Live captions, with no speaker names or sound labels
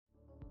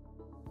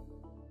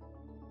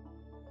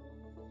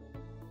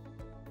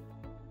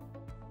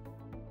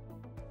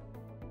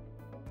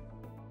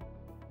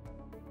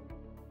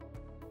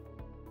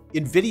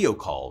In video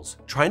calls,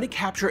 trying to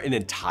capture an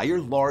entire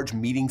large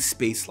meeting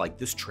space like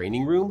this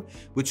training room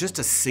with just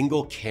a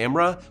single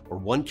camera or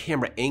one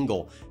camera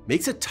angle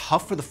makes it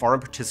tough for the foreign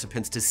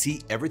participants to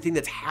see everything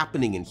that's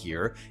happening in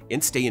here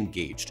and stay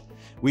engaged.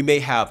 We may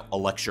have a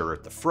lecturer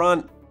at the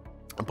front,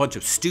 a bunch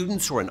of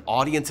students or an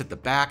audience at the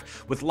back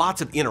with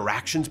lots of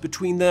interactions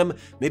between them,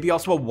 maybe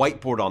also a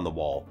whiteboard on the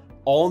wall,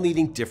 all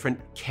needing different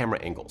camera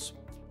angles.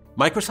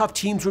 Microsoft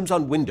Teams Rooms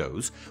on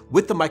Windows,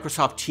 with the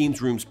Microsoft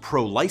Teams Rooms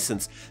Pro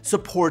license,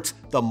 supports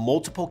the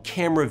multiple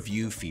camera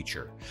view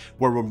feature,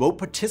 where remote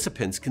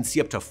participants can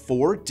see up to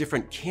 4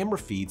 different camera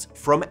feeds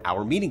from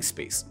our meeting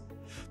space.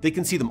 They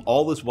can see them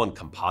all as one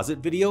composite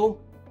video,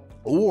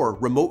 or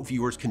remote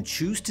viewers can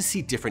choose to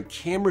see different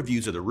camera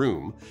views of the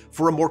room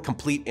for a more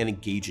complete and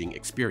engaging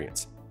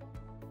experience.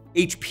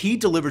 HP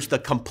delivers the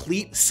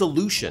complete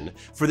solution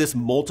for this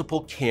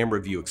multiple camera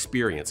view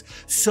experience.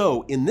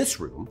 So in this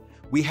room,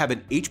 we have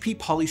an HP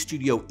Poly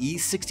Studio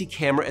E60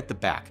 camera at the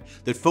back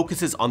that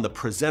focuses on the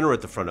presenter at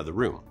the front of the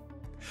room,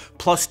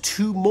 plus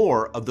 2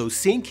 more of those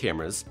same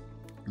cameras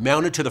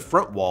mounted to the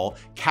front wall,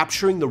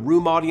 capturing the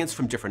room audience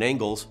from different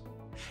angles,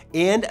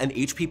 and an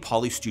HP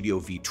Poly Studio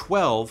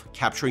V12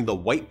 capturing the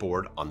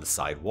whiteboard on the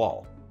side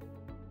wall.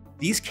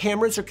 These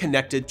cameras are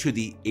connected to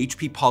the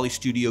HP Poly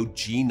Studio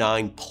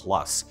G9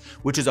 Plus,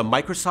 which is a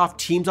Microsoft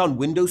Teams on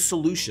Windows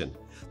solution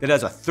that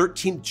has a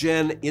 13th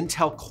gen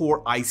Intel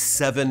Core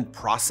i7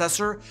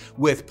 processor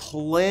with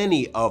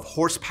plenty of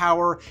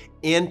horsepower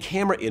and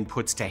camera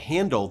inputs to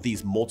handle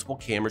these multiple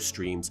camera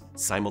streams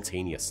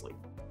simultaneously.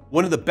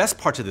 One of the best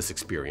parts of this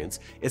experience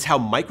is how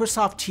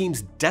Microsoft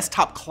Teams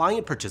desktop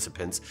client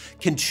participants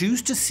can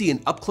choose to see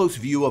an up-close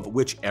view of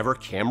whichever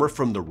camera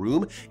from the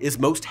room is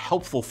most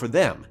helpful for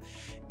them.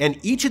 And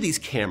each of these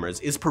cameras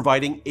is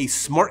providing a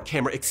smart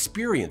camera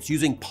experience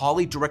using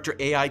Poly Director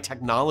AI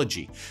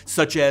technology,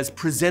 such as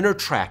presenter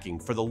tracking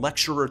for the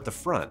lecturer at the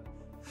front.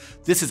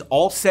 This is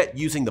all set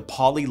using the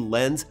Poly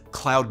Lens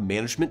cloud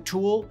management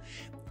tool,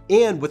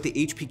 and with the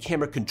HP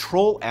Camera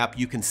Control app,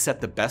 you can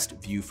set the best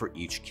view for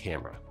each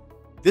camera.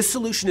 This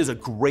solution is a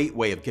great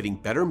way of getting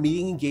better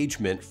meeting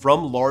engagement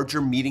from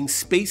larger meeting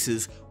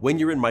spaces when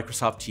you're in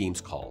Microsoft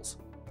Teams calls.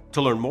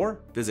 To learn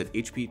more, visit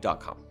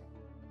hp.com.